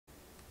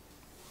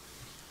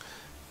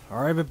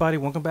Alright everybody,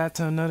 welcome back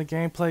to another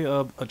gameplay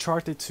of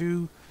Uncharted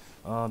 2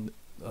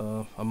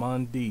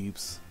 among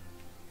Thieves.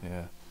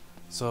 Yeah.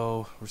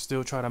 So we're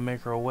still trying to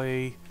make our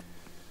way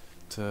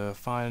to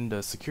find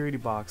the security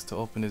box to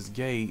open this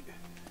gate.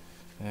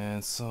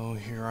 And so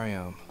here I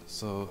am.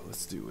 So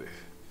let's do it.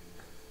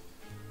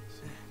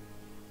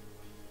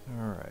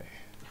 Alright.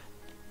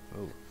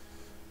 Oh.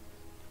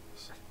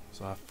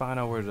 So I find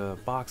out where the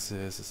box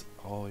is. It's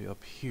all the way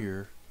up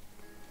here.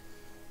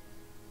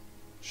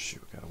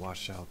 Shoot, gotta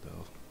watch out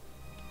though.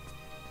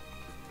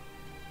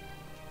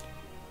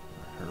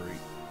 Hurry.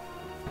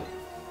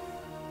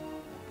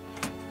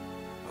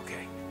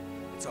 Okay,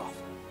 it's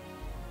off.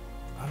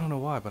 I don't know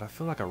why, but I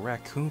feel like a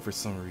raccoon for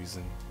some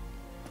reason.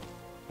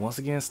 Once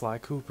again, Sly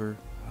Cooper.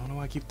 I don't know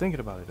why I keep thinking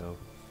about it though.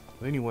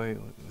 But anyway,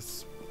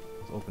 let's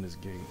open this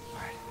gate.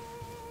 Alright.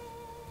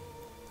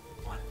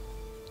 1,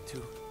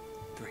 2,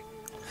 3.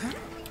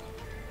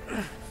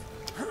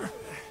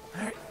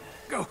 Alright,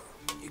 go.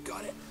 You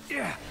got it.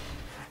 Yeah.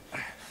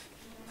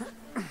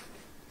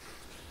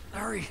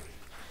 Hurry.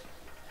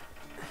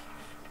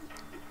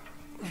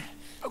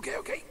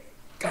 Okay.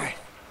 Go.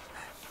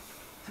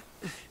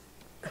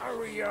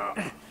 Hurry up.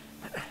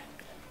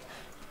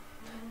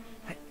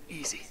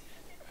 Easy.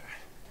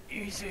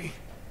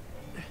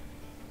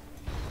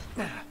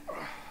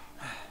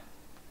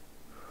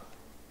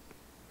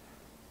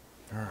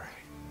 Alright.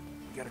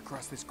 We gotta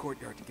cross this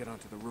courtyard to get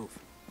onto the roof.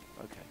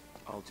 Okay,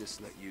 I'll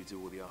just let you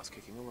do all the ass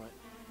kicking, alright?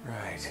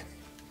 Right.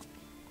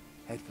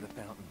 Head for the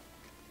fountain.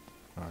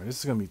 Alright, this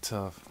is gonna be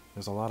tough.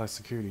 There's a lot of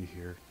security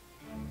here.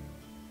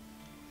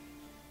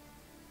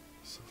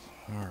 So,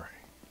 alright.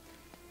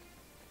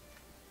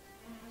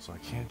 So I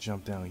can't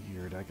jump down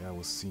here. That guy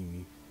will see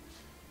me.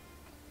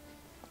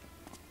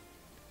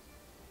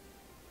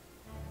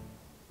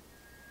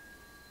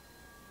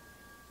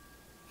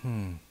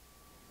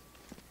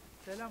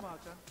 Selam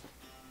Hakan.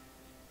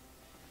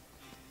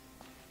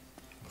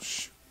 Oh,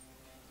 shoot.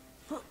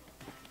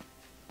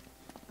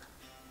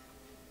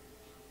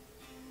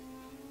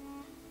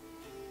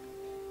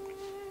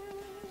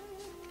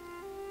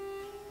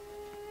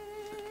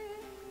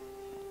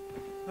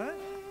 Ha?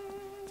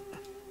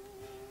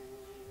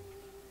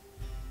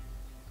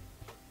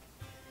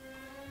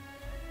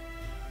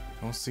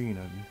 Don't see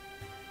nothing.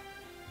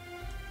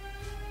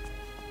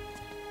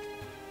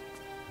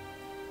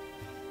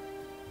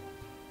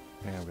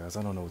 Damn, guys,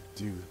 I don't know what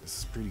to do. This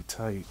is pretty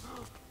tight.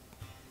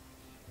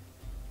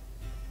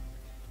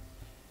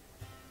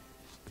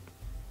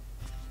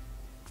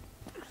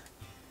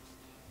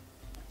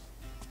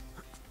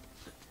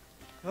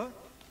 Ha? Oh,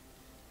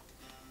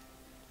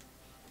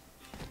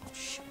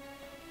 shit.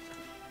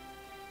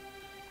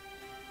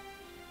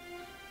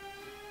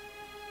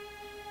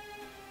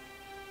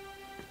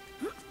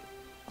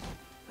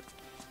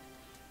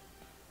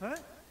 Ha?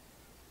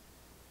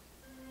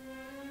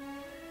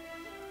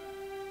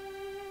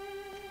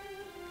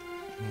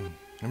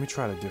 Let me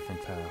try a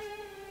different path.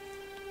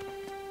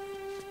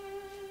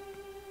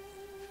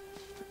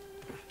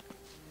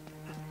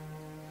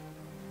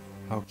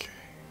 Okay.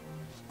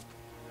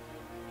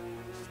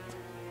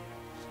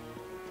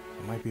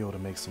 I might be able to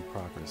make some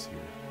progress here.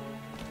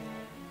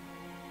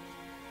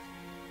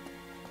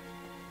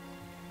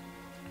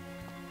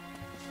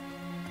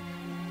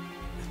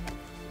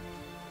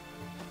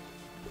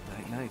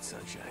 Night,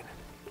 sunshine.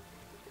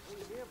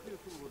 Ne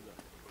yapıyorsun burada?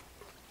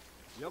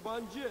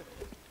 Yabancı.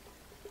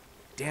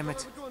 Damn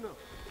it. Konu.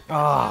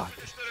 Ah!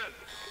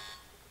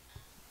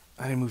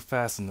 I didn't move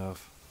fast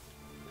enough.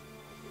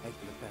 Head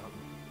for the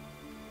fountain.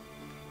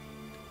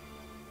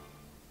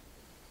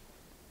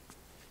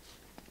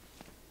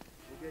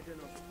 Bu gece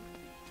nasıl?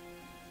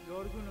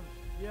 Yorgunum.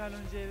 Bir an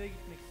önce eve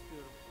gitmek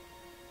istiyorum.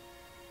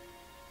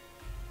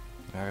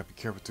 I gotta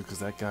be careful too, because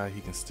that guy,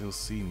 he can still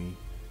see me.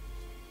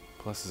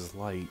 Plus his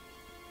light.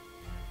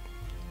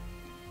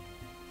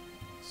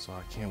 So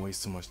I can't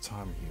waste too much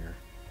time here.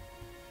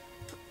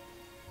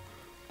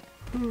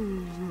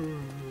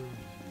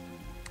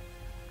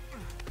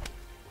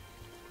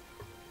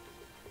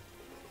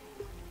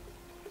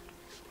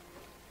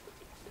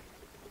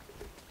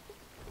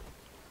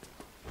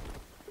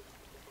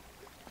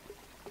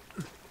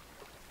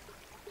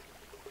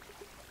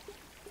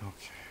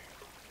 Okay.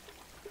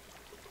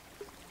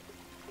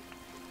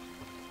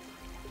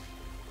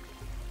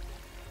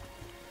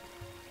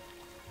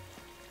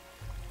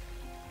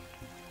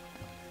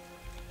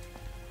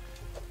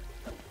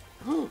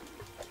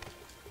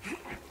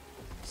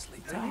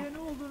 Sleep tight. Nereye ne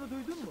olduğunu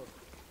duydun mu?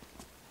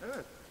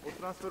 Evet, o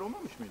transfer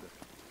olmamış mıydı?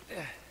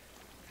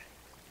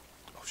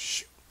 Oh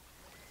shoot.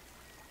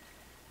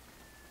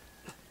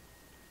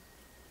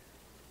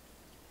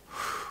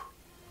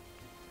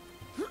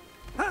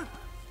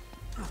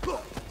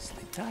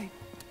 Sleep tight.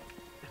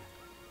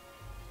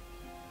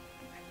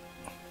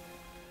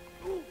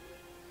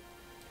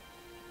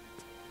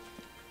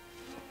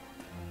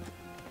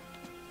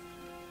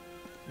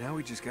 Now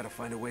we just gotta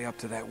find a way up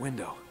to that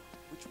window.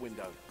 Which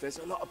window? There's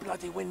a lot of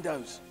bloody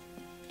windows.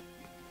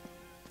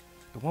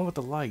 The one with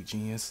the light,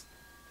 genius.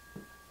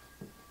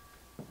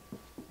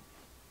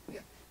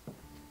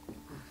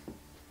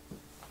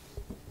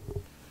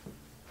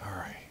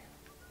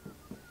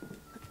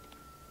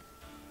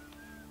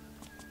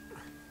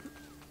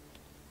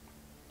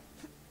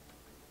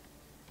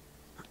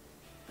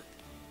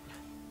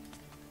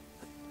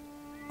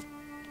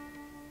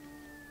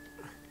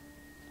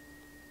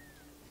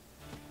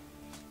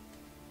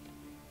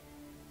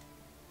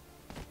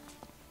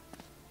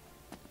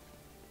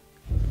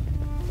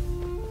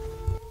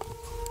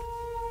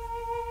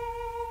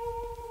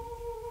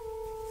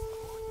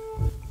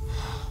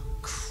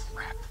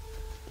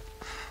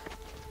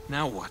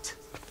 Now what?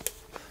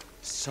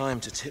 It's time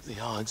to tip the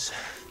odds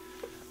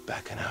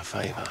back in our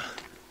favor.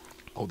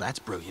 Oh, that's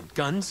brilliant.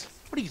 Guns?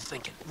 What are you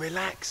thinking?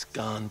 Relax,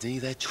 Gandhi.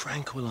 They're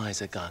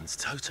tranquilizer guns,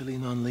 totally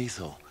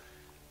non-lethal.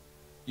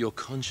 Your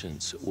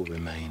conscience will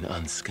remain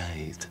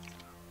unscathed.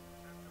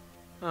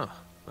 Oh,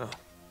 well,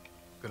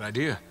 good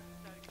idea.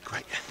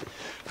 Great.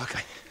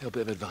 Okay, a little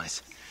bit of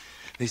advice.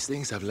 These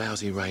things have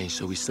lousy range,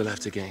 so we still have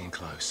to get in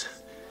close.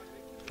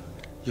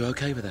 You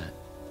okay with that?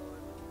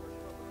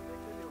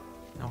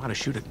 Know how to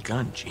shoot a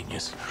gun,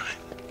 genius. All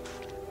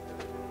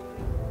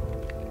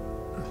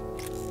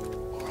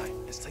right,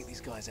 let's take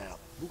these guys out.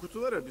 Bu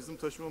kutulara bizim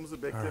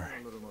taşımamızı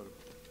beklemiyorlar umarım.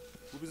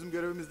 Bu bizim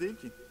görevimiz değil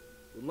ki.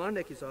 Bunlar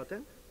ne ki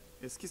zaten?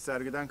 Eski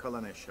sergiden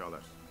kalan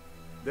eşyalar.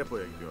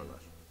 Depoya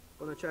gidiyorlar.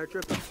 Bana çer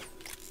çöp.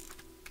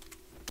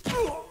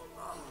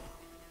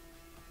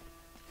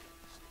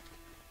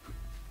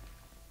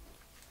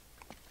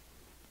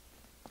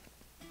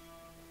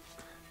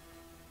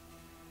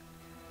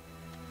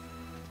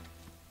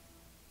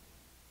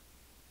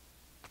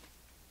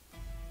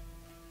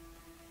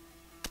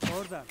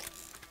 Orada.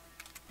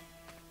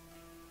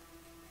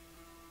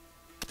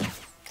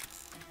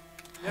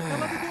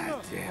 Yakaladık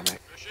onu. Damn it.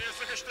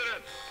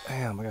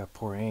 Damn, I got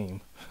poor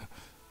aim.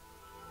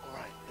 All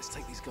right, let's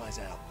take these guys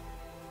out.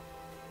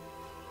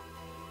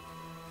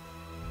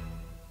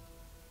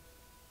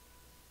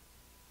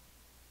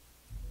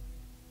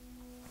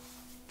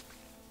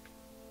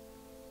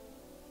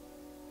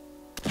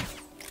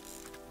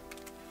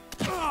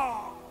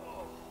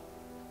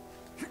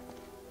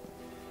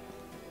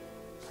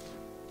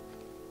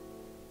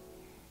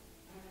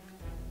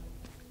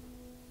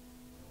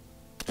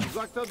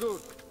 Uzakta dur.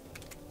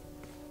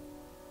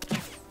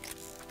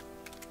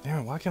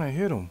 Damn, why can't I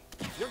hit him?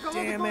 Yakaladık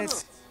Damn onu.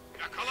 it.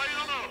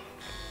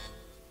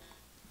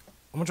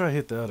 I'm gonna try to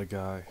hit the other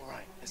guy. All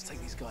right, let's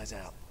take these guys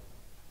out.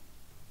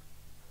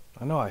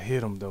 I know I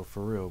hit him though,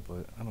 for real,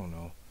 but I don't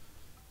know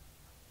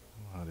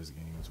how this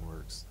game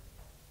works.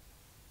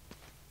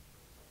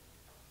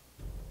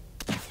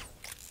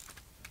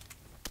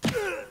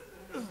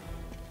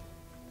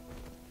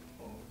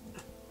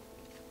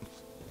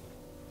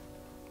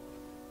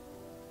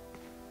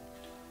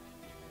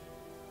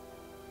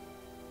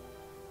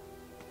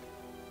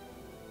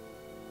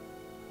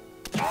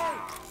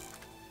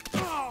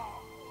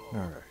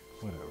 Alright,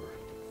 whatever.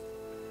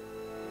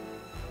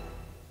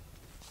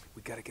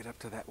 We gotta get up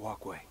to that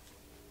walkway.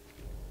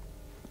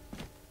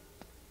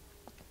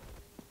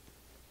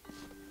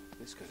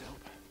 This could help.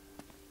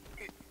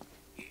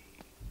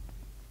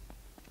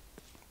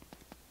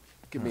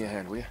 Give me a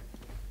hand, will you?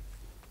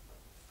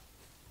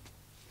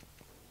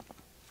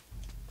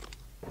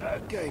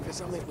 Okay, for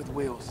something with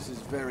wheels, this is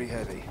very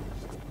heavy.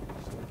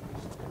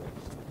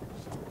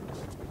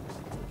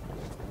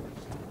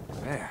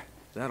 There,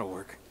 that'll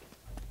work.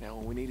 Now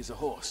all we need is a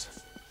horse.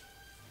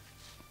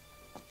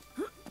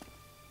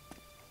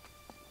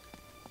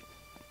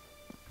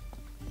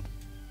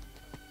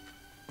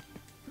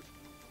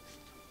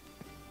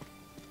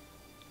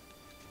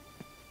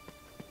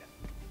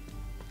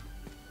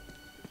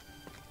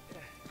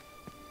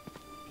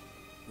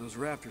 Those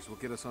rafters will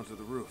get us onto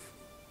the roof,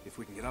 if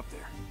we can get up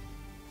there.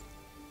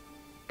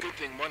 Good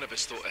thing one of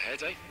us thought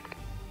ahead, eh?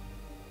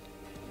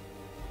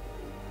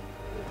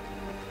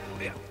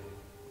 Yeah.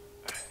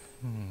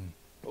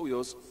 All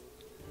yours.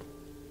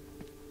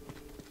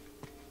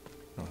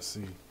 I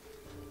see.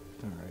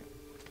 Alright.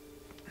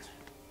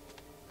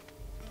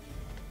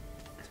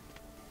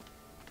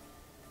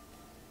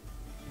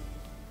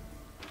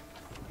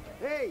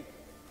 Hey!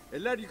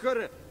 Eller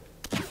yukarı.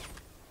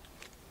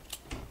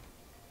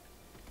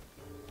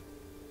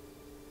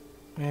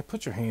 Man,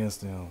 put your hands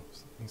down.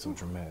 Ain't so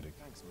dramatic.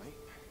 Thanks, mate.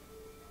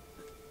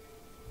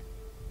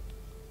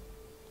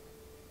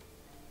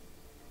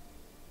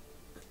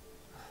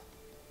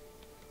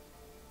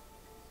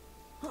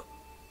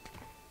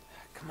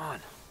 Come on.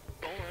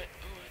 All right, all right.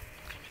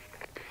 I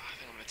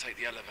think I'm gonna take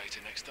the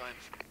elevator next time.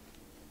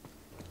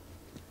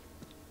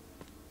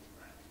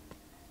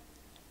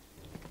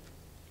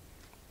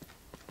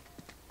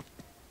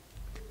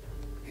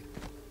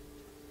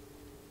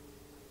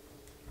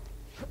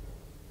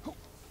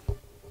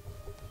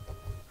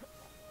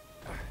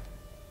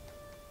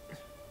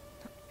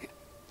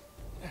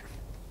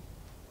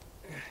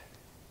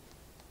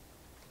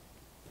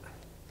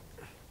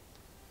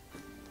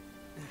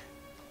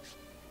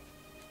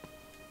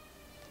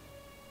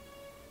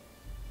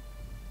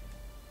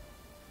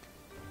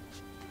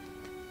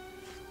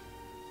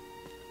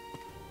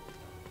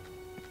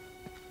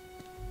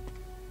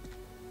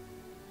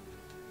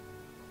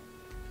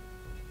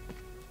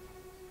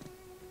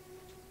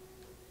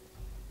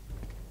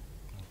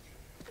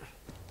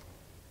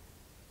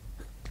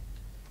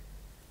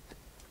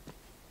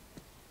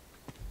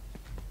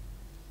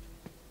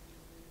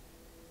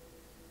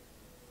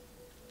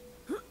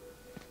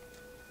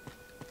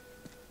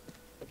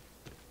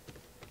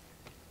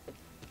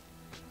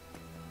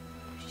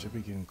 Should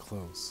be getting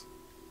close.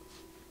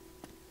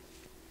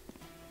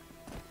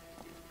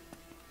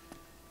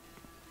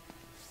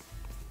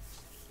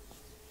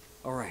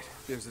 All right,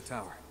 there's the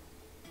tower.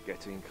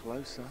 Getting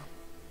closer.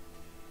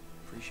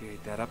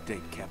 Appreciate that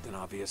update, Captain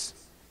Obvious.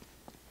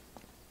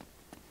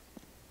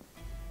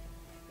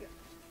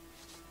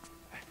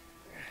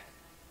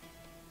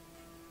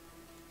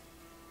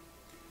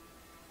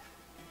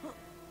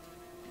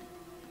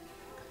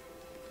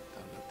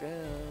 Don't look down.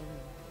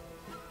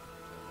 Don't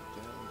look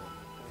down, don't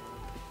look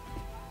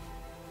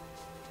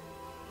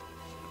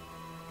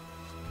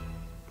down.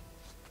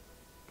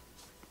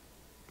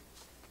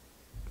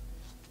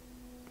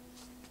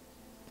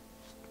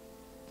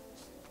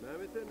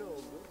 Mehmet'e ne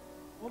oldu?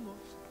 O mu?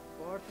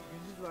 O artık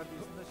gündüz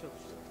vardiyasında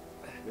çalışıyor.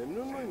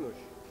 Memnun muymuş?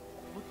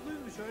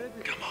 Mutluymuş öyle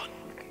dedi. Come on.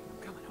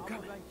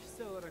 Ama ben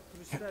kişisel olarak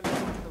turistlerle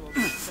muhatap olmak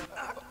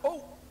istemem.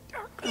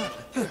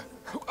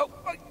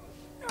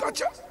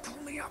 Gotcha!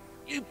 Pull me up.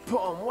 You put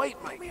on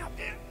weight, mate. Pull me up.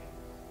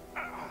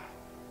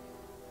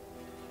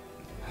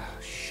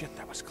 Oh, shit,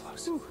 that was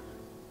close. All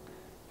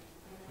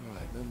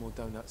right, no more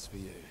donuts for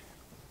you.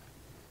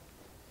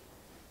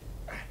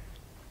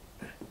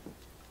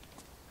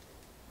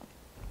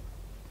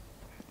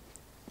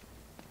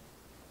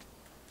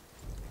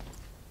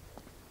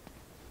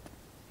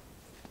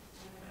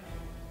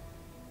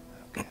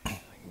 Okay, I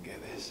can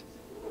get this.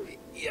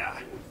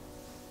 Yeah.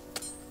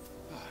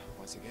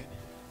 Once again,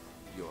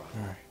 you're up.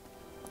 Alright.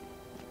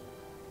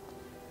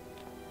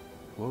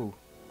 Whoa.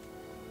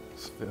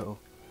 Spill.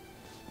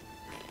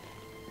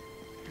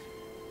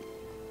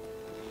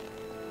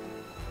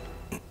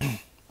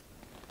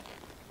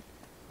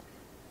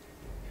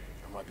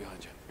 I'm right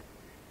behind you.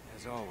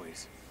 As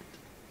always.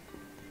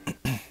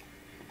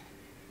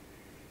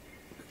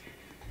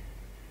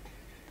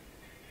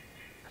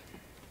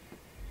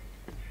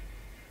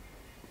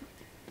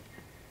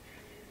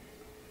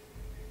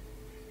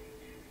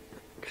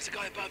 There's a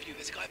guy above you.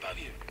 There's a guy above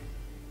you.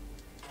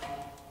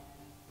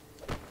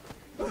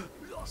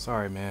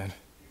 Sorry, man.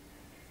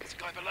 There's a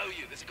guy below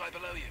you. There's a guy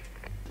below you.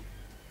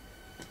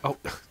 Oh.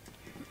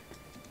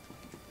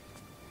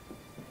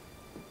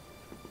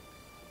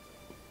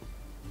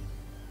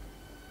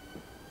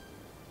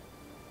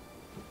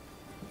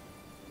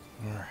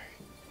 Alright.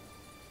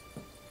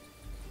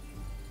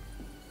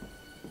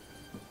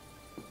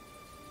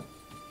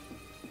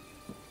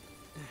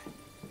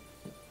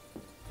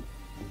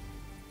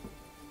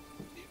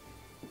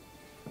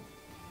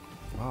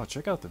 Wow,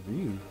 check out the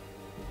view.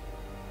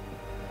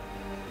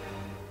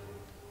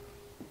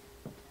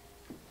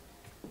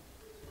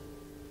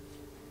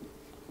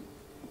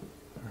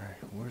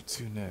 Alright, where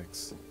to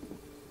next?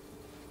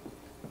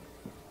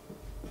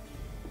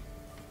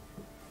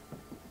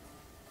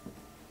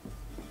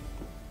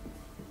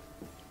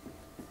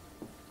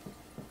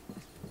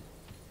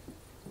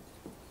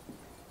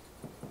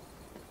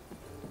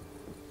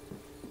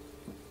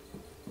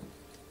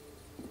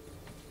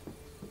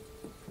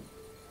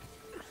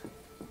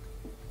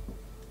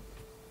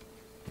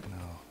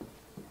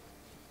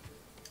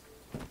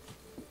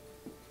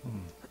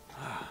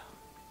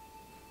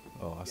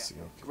 Oh, I see.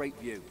 Okay. Great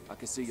view. I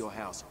can see your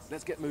house.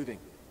 Let's get moving.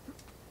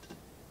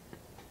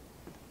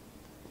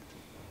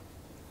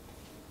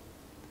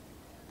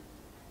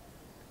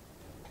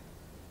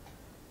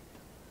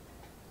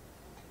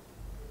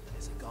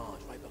 There's a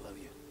guard right below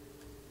you.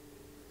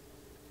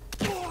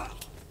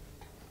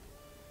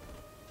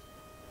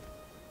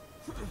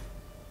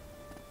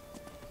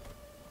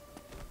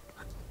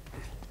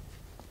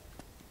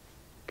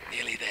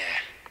 Nearly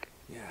there.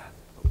 Yeah,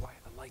 but why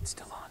are the lights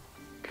still on?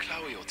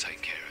 Chloe will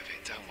take care of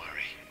it, don't worry.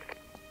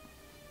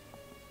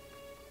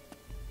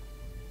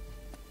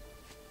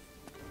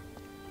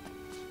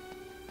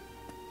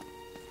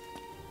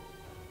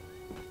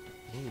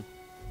 Ooh.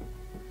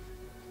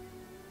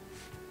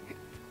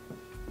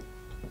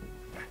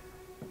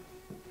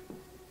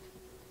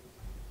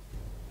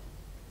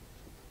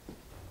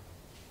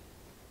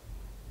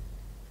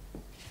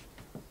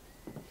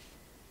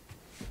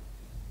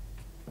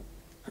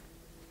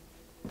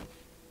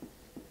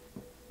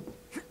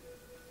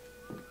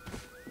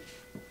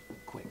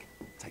 Quick,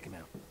 take him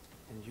out.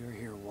 And you're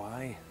here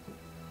why?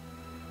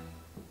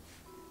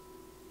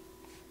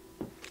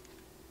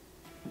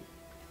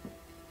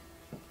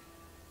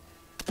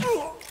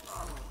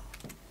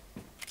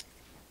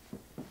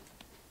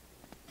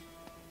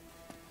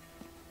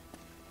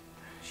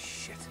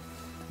 Shit.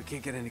 We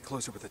can't get any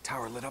closer with the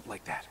tower lit up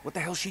like that. What the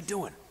hell's she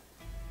doing?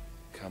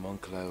 Come on,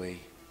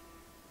 Chloe.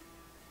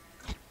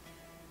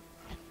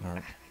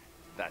 Alright.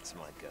 That's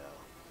my girl.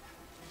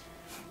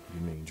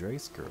 You mean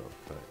Drake's girl,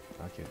 but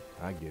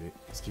I get it.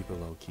 Let's keep it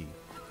low key.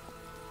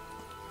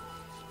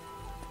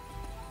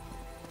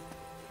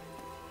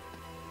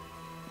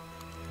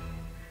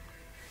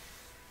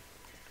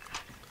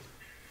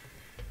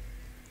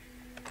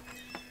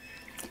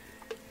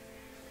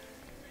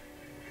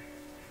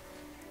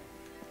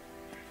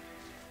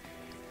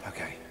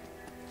 Okay.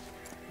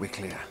 We're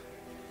clear.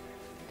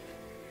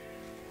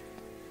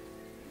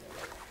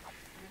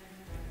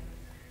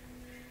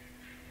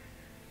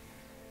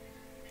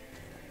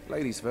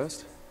 Ladies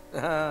first.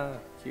 Ah,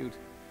 cute.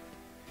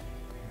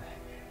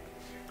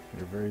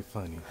 You're very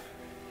funny.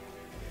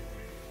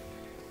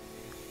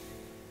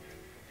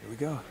 Here we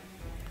go.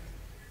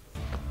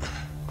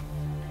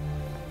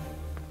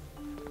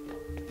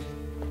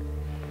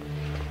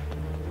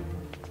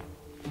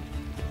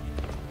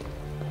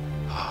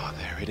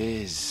 it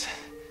is.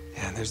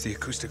 Yeah, and there's the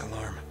acoustic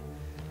alarm.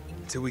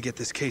 Until we get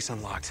this case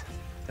unlocked,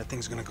 that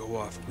thing's gonna go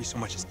off if we so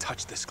much as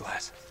touch this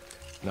glass.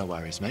 No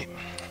worries, mate.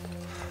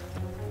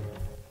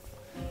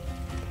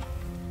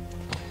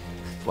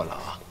 Voila.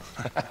 All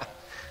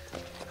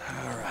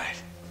right.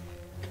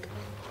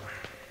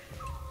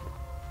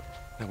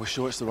 Now, we're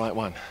sure it's the right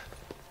one.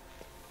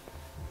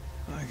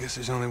 Well, I guess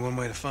there's only one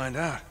way to find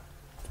out.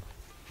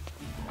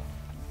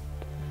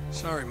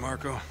 Sorry,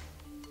 Marco.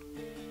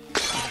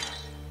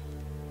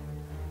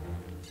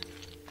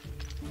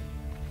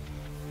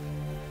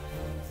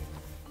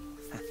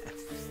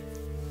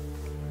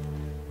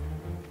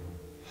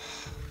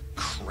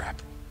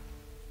 Crap.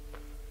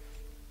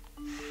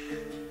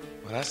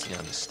 Well, that's the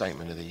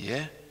understatement of the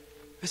year.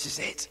 This is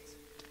it.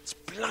 It's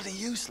bloody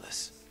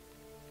useless.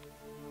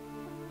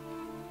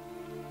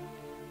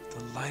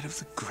 The light of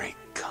the Great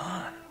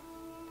Khan.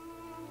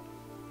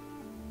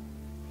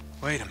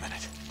 Wait a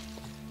minute.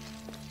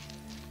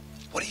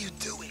 What are you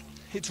doing?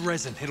 It's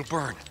resin. It'll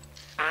burn.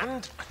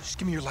 And? Just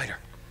give me your lighter.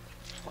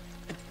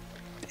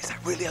 Is that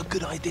really a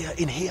good idea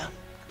in here?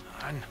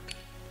 Come on.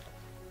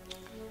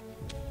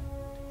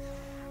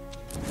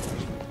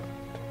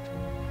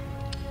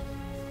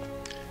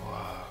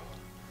 Whoa.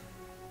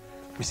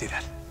 Let me see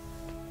that.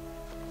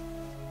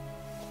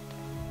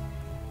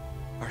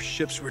 Our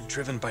ships were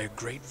driven by a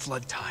great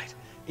flood tide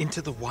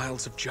into the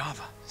wilds of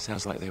Java.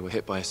 Sounds like they were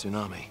hit by a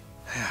tsunami.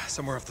 Yeah,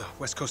 somewhere off the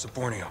west coast of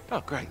Borneo.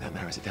 Oh, great. That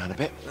narrows it down a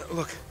bit.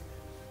 Look,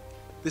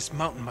 this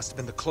mountain must have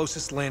been the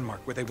closest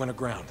landmark where they went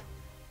aground.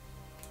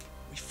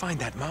 We find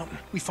that mountain,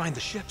 we find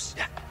the ships.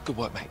 Yeah, good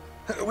work, mate.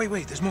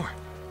 Wait, there's more.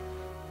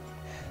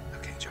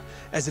 Okay, Joe.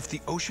 As if the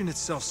ocean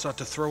itself sought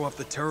to throw off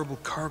the terrible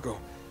cargo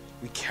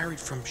we carried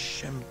from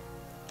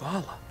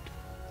Shambhala.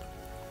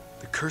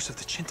 The curse of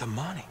the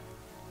Chintamani.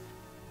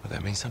 Will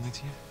that mean something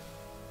to you?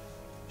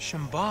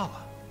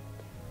 Shambhala.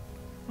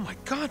 Oh my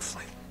God,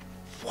 Flynn.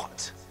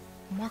 What?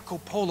 Marco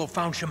Polo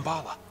found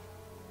Shambhala.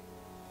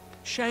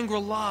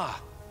 Shangri-La.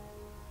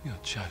 You're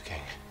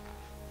joking.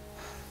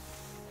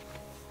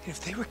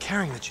 If they were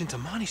carrying the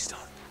Chintamani stone,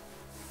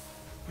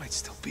 it might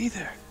still be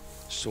there.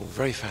 It's all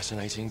very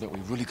fascinating, but we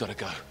really gotta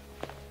go.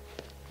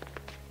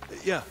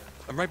 Yeah,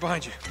 I'm right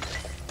behind you.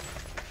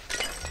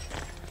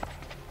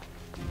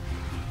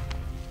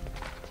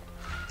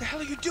 What the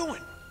hell are you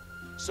doing?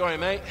 Sorry,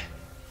 mate.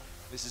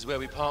 This is where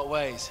we part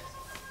ways.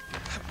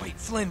 Wait,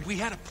 Flynn, we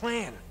had a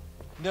plan.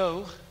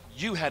 No,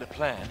 you had a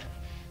plan.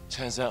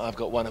 Turns out I've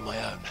got one of my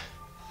own.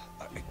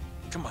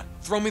 Come on,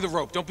 throw me the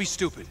rope. Don't be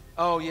stupid.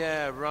 Oh,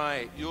 yeah,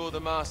 right. You're the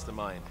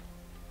mastermind.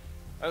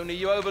 Only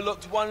you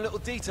overlooked one little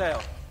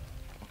detail.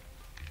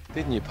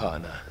 Didn't you,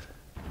 partner?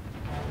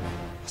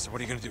 So what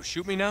are you gonna do,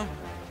 shoot me now?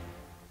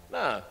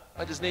 No,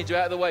 I just need you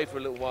out of the way for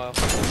a little while.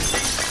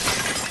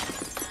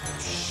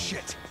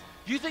 Shit.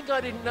 You think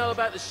I didn't know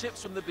about the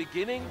ships from the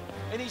beginning?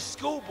 Any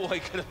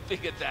schoolboy could have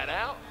figured that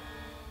out.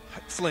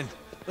 Flynn,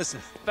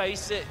 listen.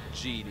 Face it,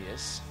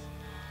 genius.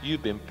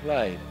 You've been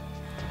played.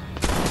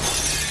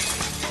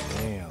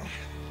 Damn.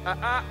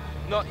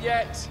 Not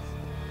yet.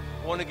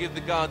 Want to give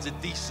the guards a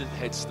decent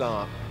head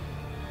start.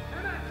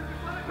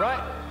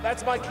 Right,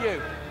 that's my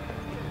cue.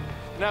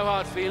 No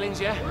hard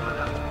feelings, yeah?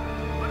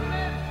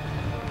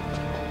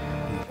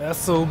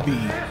 SOB.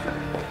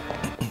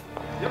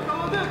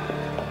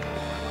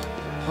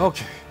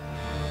 Okay.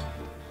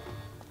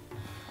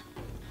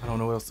 I don't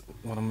know what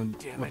I'm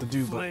gonna to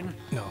do, but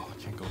no, I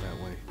can't go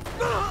that way.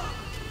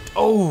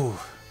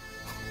 Oh.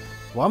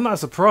 Well, I'm not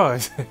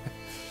surprised.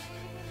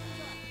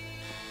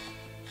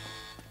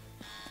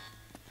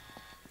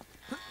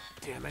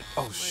 Damn it.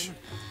 Oh shit.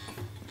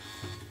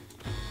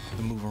 Have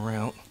to move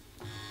around.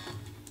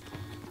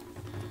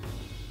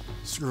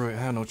 Screw it, I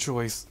have no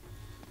choice.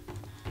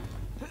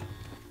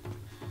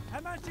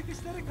 Hemen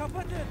çıkışları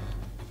kapatın.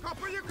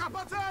 Kapıyı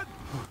kapatın!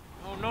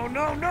 Oh, no!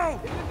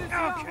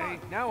 Okay,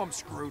 now I'm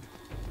screwed.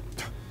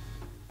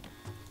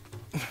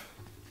 All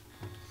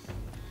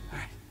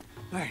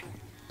right.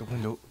 The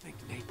window. Think,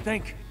 Nate,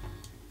 think.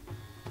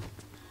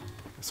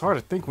 It's hard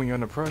to think when you're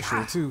under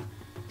pressure too.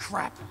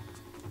 Crap.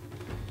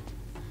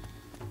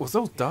 Was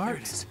those There it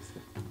darts? is.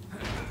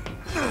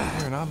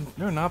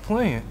 They're not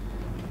playing.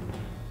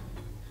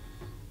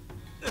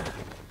 Yeah,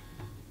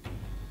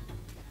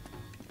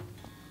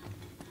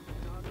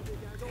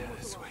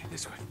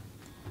 this way.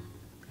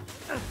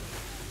 All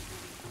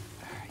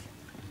right.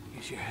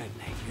 Use your head,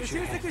 Nate. Use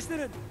your Köşeye head.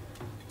 sıkıştırın.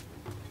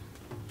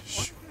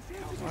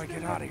 How do I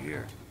get out of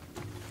here?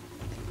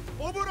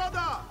 O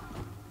burada!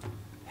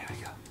 There we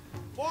go.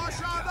 O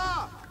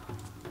aşağıda!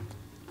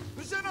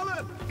 Nişan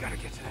alın! Gotta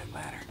get to that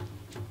ladder.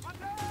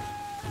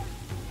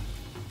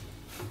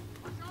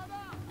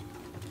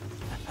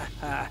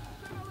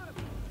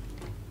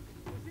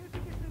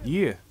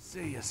 Yeah.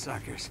 See ya,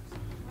 suckers.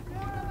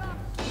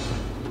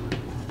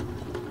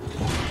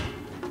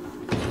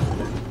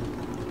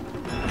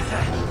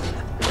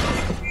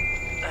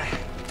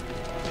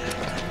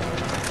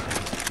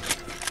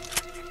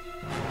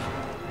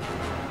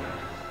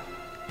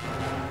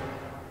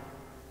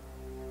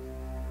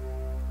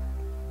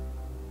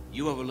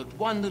 You overlooked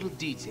one little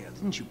detail,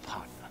 didn't you,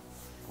 partner?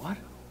 What?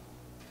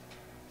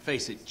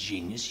 Face it,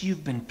 genius,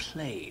 you've been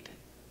played.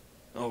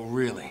 Oh,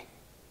 really?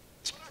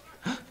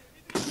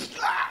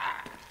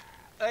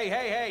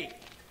 Hey!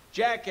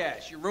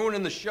 Jackass, you're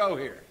ruining the show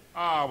here.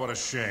 Ah, what a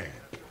shame.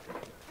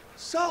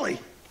 Sully!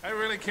 I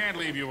really can't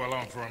leave you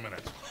alone for a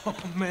minute. Oh,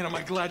 man, am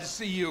I glad to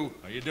see you.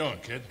 How you doing,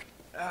 kid?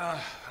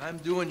 I'm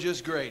doing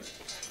just great.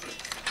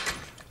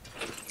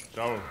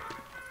 So,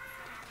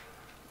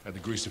 had to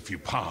grease a few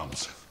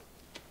palms.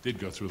 Did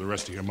go through the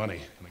rest of your money,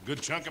 and a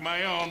good chunk of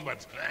my own,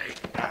 but hey.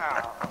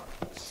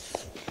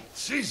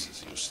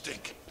 Jesus, you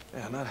stink.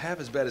 Yeah, not half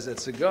as bad as that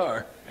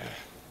cigar.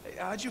 Hey,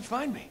 how'd you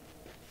find me?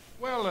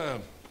 Well, a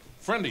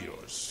friend of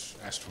yours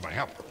asked for my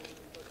help.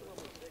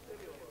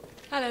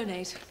 Hello,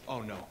 Nate.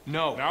 Oh, no.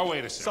 No. Now,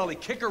 wait a second. Sully,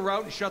 kick her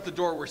out and shut the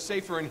door. We're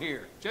safer in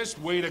here. Just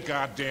wait a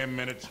goddamn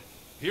minute.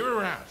 Hear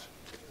her out.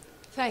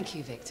 Thank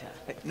you, Victor.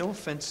 Hey, no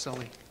offense,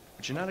 Sully,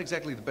 but you're not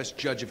exactly the best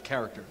judge of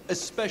character,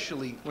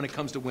 especially when it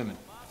comes to women.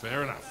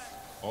 Fair enough.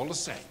 All the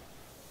same.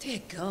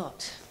 Dear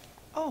God.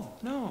 Oh,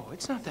 no,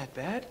 it's not that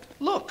bad.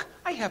 Look,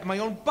 I have my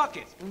own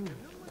bucket.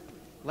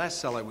 Last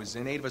cell I was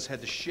in, 8 of us had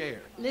to share.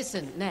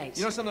 Listen, Nate.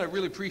 You know something? I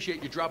really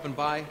appreciate you dropping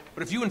by,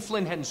 but if you and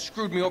Flynn hadn't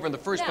screwed me over in the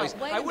first Now, place,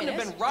 wait I a wouldn't have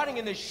minute. been rotting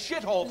in this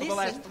shithole for the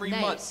last Listen, 3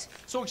 Nate. months.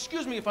 So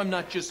excuse me if I'm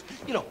not just,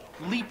 you know,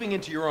 leaping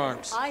into your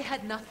arms. I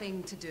had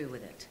nothing to do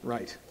with it.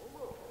 Right.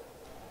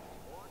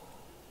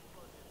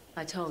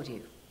 I told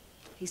you.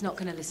 He's not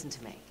going to listen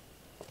to me.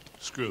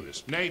 Screw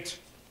this. Nate,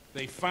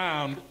 they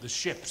found the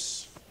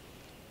ships.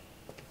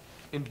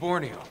 In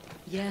Borneo.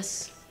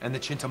 Yes. And the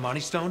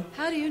Chintamani stone?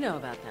 How do you know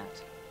about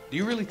that? Do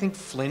you really think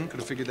Flynn could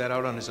have figured that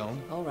out on his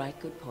own? All right,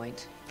 good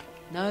point.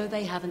 No,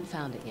 they haven't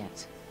found it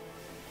yet.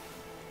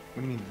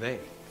 What do you mean, they?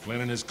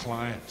 Flynn and his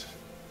client,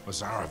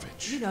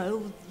 Lazarovich. You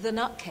know, the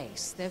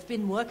nutcase. They've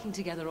been working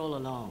together all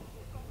along.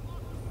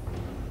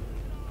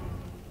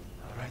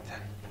 All right,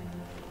 then.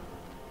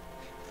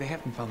 If they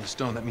haven't found the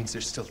stone, that means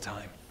there's still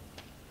time.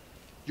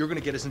 You're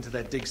gonna get us into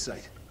that dig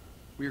site.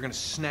 We are gonna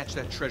snatch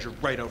that treasure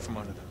right out from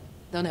under them.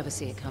 They'll never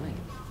see it coming.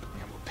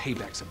 Yeah, well,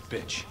 payback's a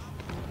bitch.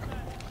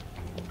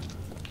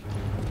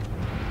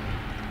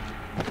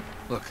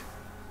 Look,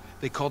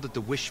 they called it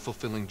the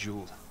wish-fulfilling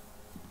jewel.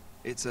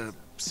 It's a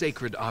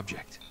sacred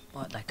object.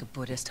 What, like a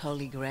Buddhist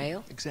holy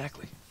grail?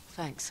 Exactly.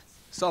 Thanks.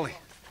 Sully,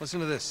 listen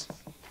to this.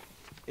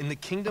 In the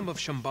kingdom of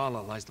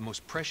Shambhala lies the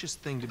most precious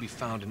thing to be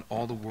found in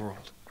all the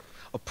world.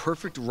 A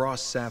perfect raw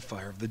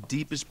sapphire of the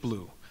deepest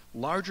blue,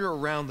 larger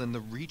around than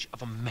the reach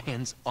of a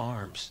man's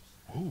arms.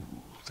 Ooh,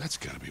 that's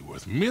gotta be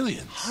worth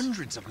millions.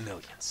 Hundreds of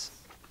millions.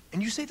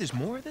 And you say there's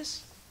more of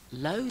this?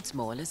 Loads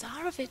more.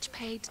 Lazarovich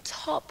paid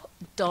top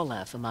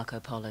dollar for Marco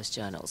Polo's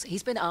journals.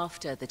 He's been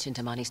after the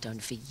Chintamani stone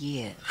for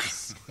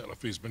years. Well,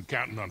 if he's been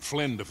counting on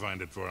Flynn to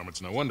find it for him,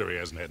 it's no wonder he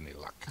hasn't had any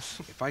luck.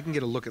 If I can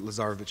get a look at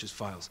Lazarovich's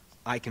files,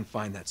 I can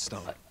find that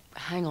stone.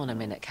 Hang on a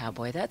minute,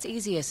 cowboy. That's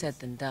easier said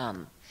than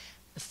done.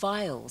 The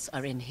files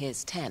are in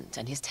his tent,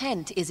 and his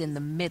tent is in the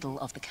middle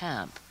of the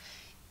camp.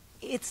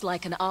 It's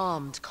like an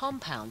armed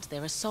compound.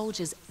 There are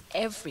soldiers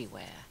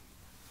everywhere.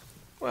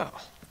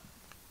 Well,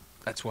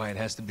 that's why it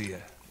has to be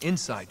an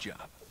inside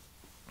job.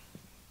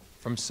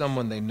 From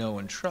someone they know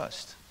and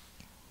trust.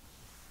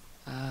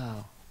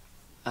 Oh.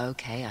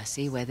 Okay, I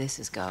see where this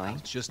is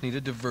going. Just need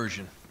a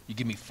diversion. You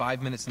give me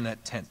 5 minutes in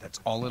that tent, that's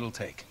all it'll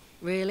take.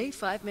 Really?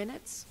 5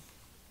 minutes?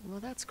 Well,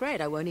 that's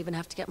great. I won't even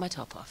have to get my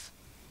top off.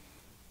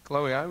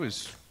 Chloe, I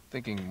was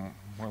thinking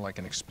more like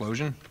an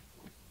explosion.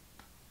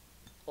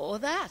 Or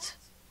that.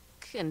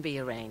 Can be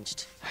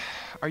arranged.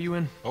 Are you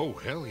in? Oh,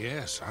 hell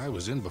yes. I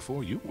was in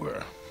before you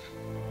were.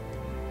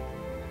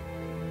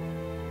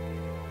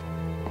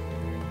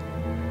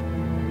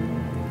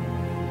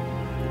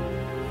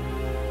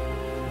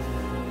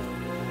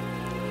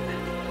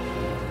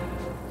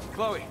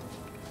 Chloe,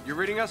 you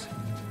reading us?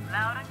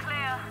 Loud and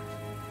clear.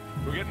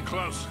 We're getting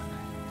close.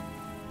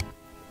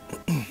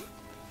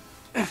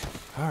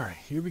 Alright,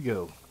 here we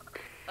go.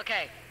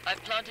 Okay,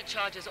 I've planted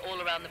charges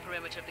all around the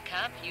perimeter of the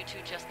camp. You two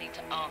just need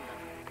to arm them.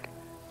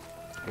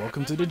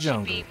 Welcome to the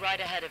jungle. Should be right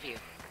ahead of you.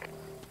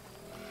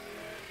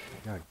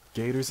 Got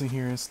gators in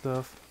here and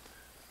stuff,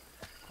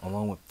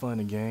 along with fun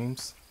and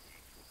games.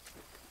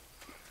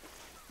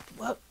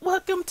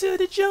 Welcome to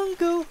the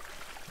jungle.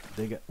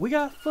 We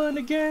got fun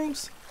and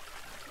games.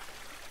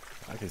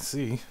 I can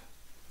see.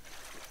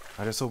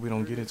 I just hope we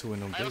don't get into it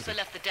no I also gator.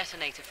 left the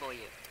detonator for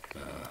you.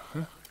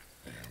 Uh-huh.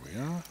 There we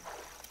are.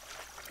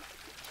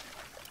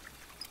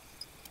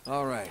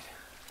 All right.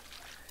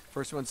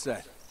 First one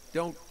set.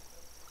 Don't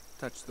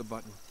touch the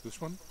button.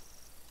 This one?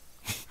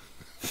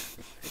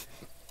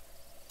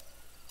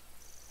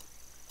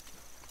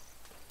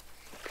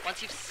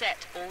 Once you've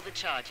set all the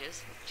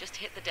charges, just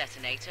hit the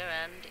detonator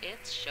and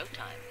it's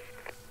showtime.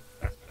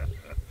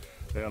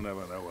 They'll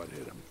never know what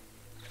hit him.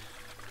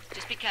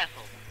 Just be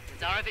careful.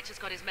 Lazarovich has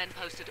got his men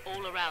posted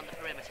all around the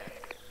perimeter.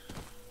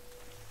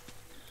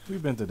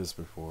 We've been through this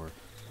before,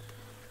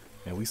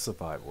 and we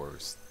survived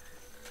worse.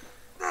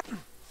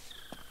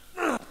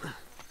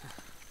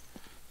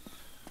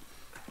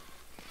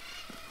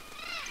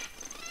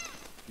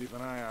 Keep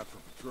an eye out for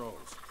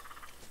patrols.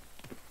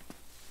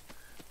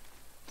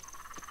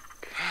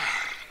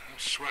 I'm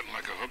sweating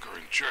like a hooker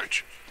in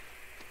church.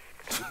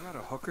 You brought a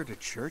hooker to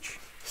church?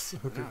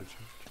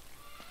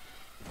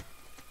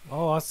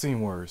 Oh, I've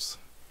seen worse.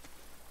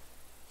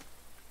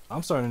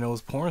 I'm starting to know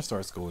it's porn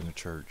stars going to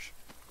church.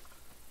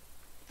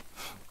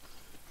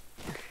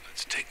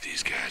 Let's take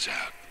these guys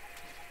out.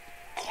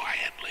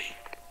 Quietly.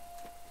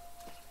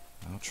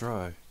 I'll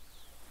try.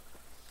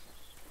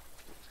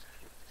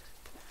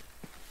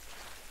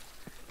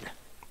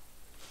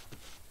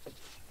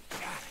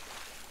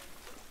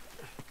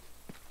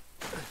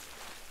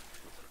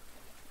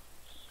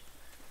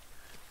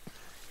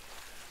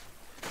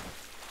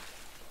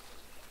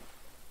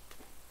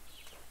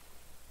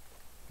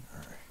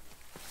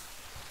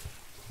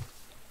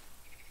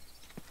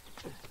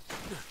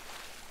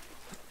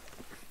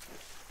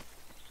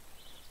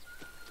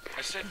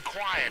 I said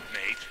quiet,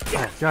 Nate.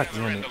 Oh, God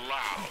They're damn in it. the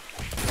loud.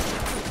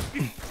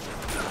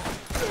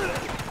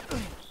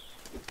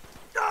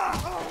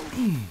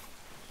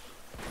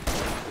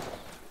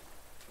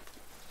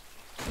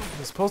 I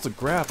was supposed to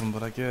grab him,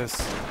 but I guess...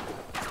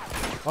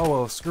 Oh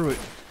well, screw it.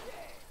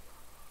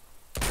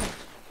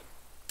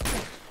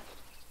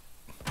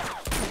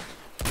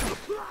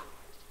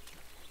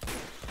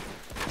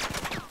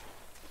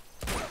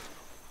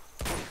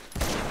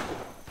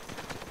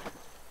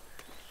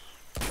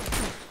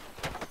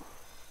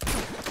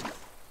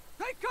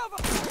 Take cover!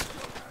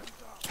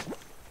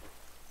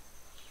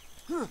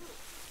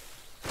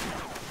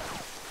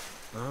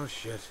 Oh,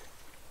 shit.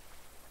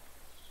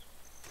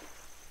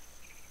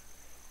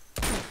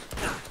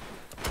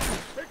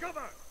 Take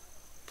cover!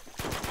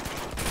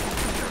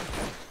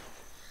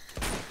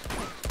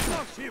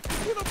 Now, Chief,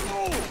 with a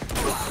blow!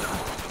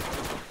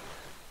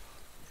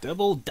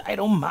 Double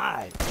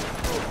dynamite.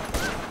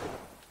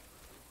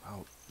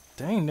 Oh,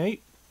 dang,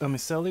 Nate. I mean,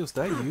 Sally, was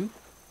that you?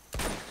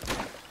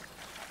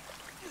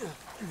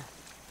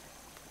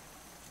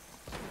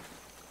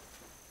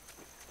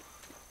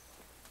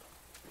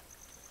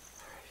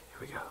 Here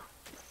we go.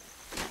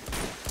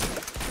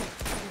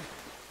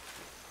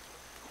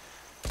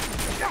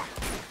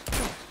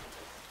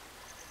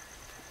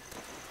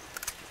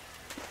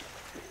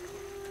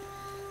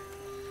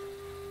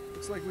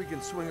 Looks like we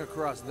can swing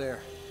across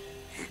there.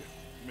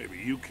 Maybe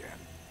you can.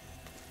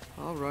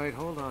 All right,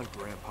 hold on,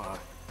 Grandpa.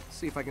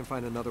 See if I can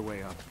find another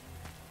way up.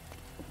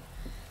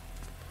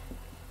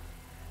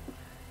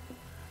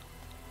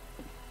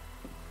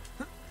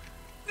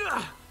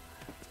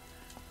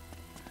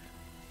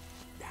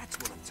 That's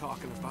what I'm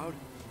talking about.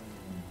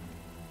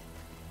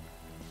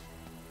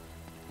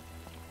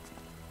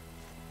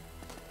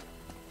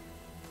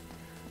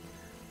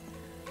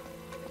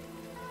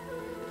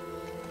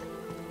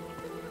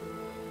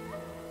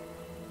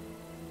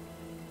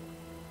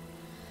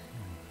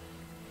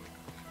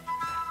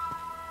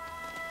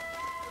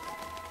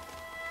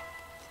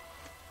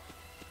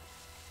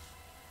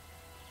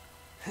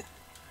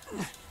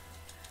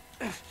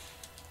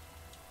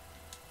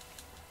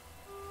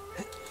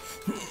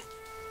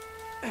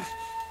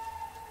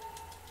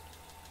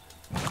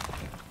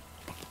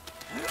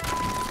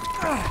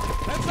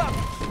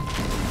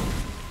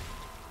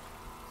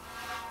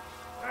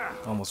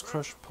 Almost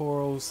crushed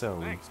poor old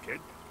Sally. Thanks, kid.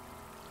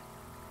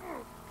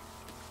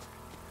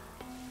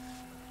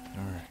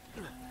 Alright.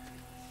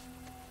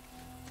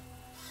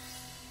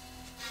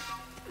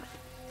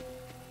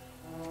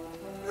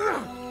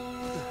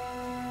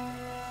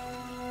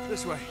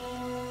 This way.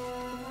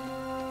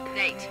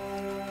 Nate,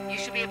 you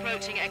should be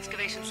approaching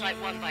excavation site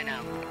 1 by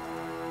now. Been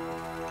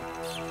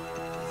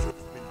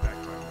back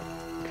by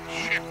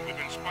Shit, we've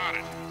been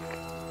spotted.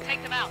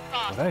 Take them out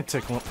Well, fast. that didn't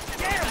take long.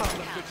 Damn,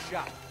 I'm a good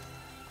shot.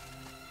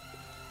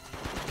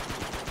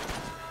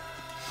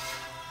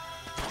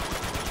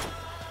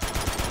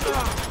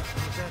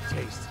 What's that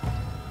taste?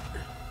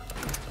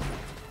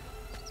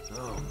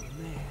 Oh,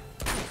 man.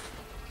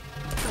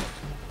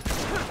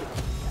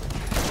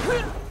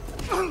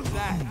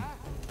 That.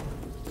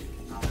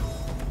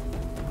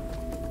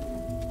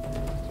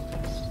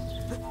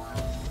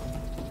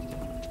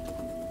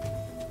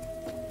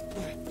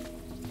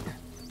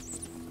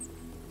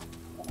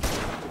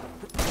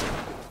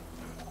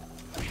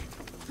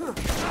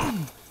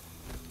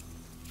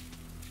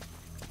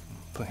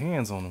 Put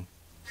hands on him.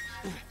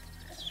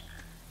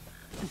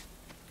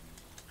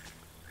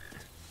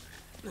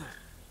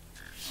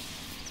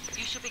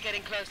 You should be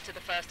getting close to the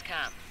first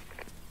camp.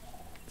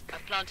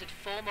 I've planted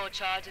 4 more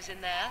charges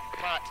in there,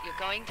 but you're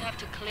going to have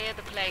to clear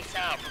the place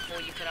out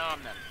before you can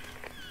arm them.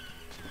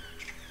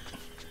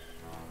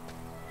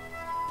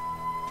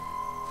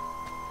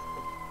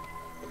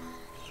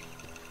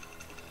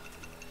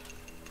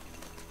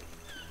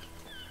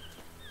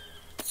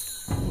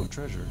 Oh,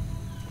 treasure.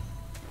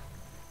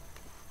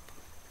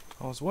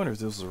 I was wondering if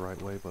this was the right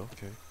way, but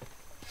okay.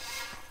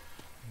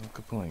 No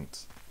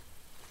complaints.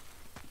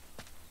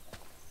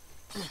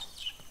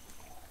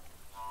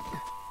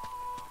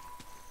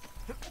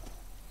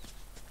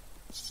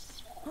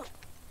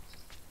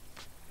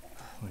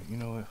 Wait, you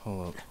know what?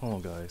 Hold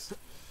on, guys.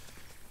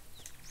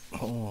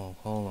 Hold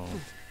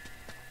on.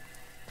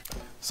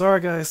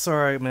 Sorry guys,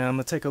 sorry man, I'm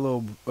gonna take a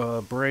little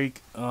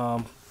break.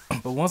 But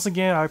once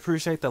again, I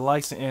appreciate the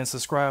likes and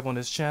subscribe on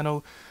this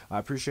channel. I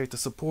appreciate the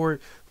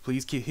support.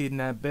 Please keep hitting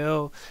that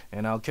bell,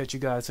 and I'll catch you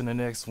guys in the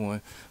next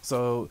one.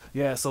 So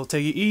yeah, so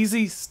take it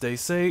easy, stay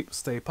safe,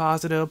 stay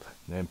positive,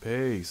 and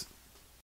peace.